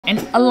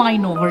and a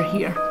line over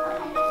here.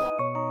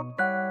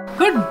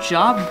 Good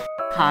job,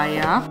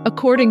 Kaya.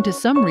 According to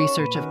some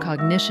research of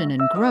cognition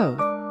and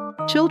growth,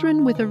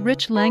 children with a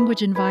rich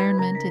language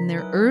environment in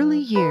their early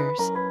years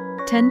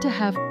tend to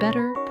have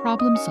better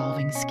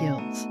problem-solving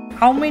skills.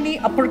 How many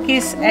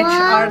uppercase H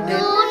are there?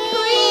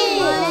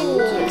 1,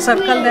 2, 3.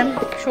 Circle them.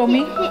 Show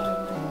me.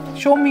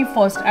 Show me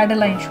first.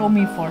 Adeline, show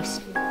me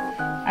first.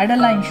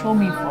 Adeline, show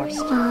me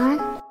first.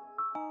 1,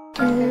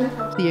 2.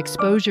 The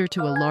exposure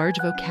to a large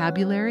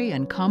vocabulary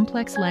and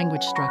complex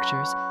language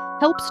structures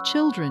helps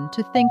children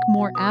to think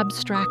more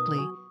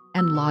abstractly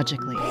and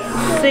logically.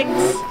 6,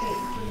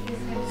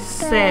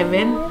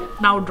 7.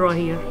 Now draw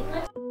here.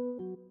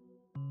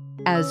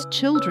 As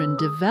children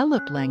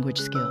develop language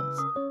skills,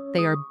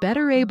 they are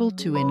better able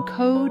to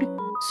encode,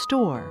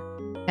 store,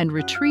 and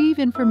retrieve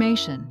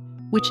information,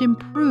 which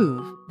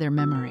improve their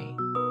memory.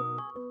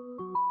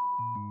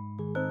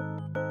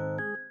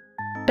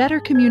 Better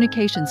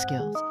communication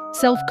skills,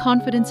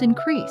 self-confidence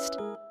increased,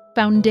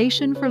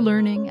 foundation for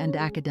learning and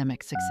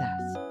academic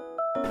success.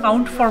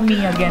 Count for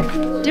me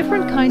again.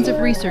 Different kinds of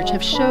research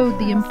have showed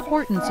the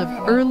importance of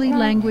early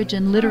language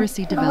and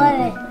literacy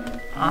development.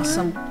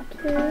 Awesome.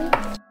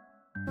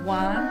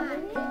 1,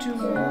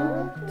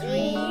 2,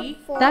 3.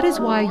 That is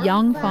why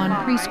Yang Fan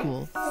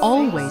Preschool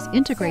always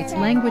integrates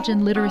language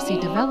and literacy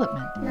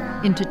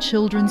development into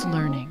children's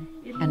learning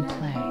and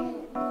play.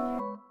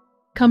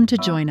 Come to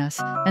join us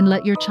and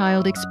let your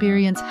child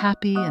experience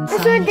happy and So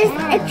scientific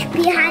this H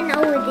behind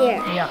over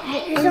there. Yeah.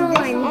 There's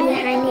one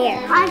behind here.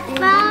 I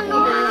found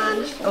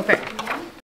one. Okay.